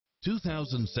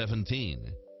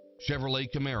2017 Chevrolet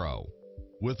Camaro.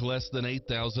 With less than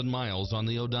 8,000 miles on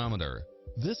the odometer,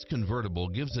 this convertible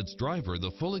gives its driver the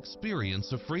full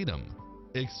experience of freedom.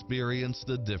 Experience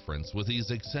the difference with these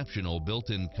exceptional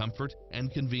built-in comfort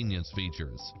and convenience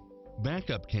features.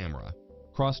 Backup camera,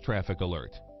 cross-traffic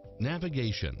alert,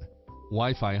 navigation,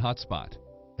 Wi-Fi hotspot,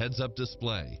 heads-up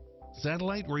display,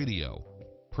 satellite radio,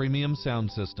 premium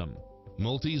sound system,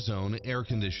 multi-zone air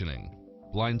conditioning,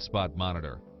 blind spot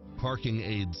monitor, parking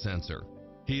aid sensor,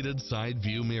 heated side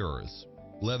view mirrors,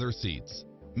 leather seats,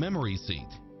 memory seat,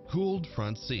 cooled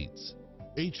front seats,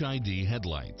 HID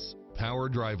headlights, power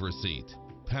driver seat,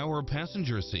 power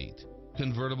passenger seat,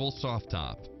 convertible soft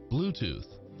top, Bluetooth,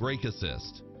 brake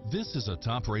assist. This is a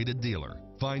top-rated dealer.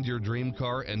 Find your dream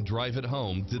car and drive it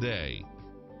home today.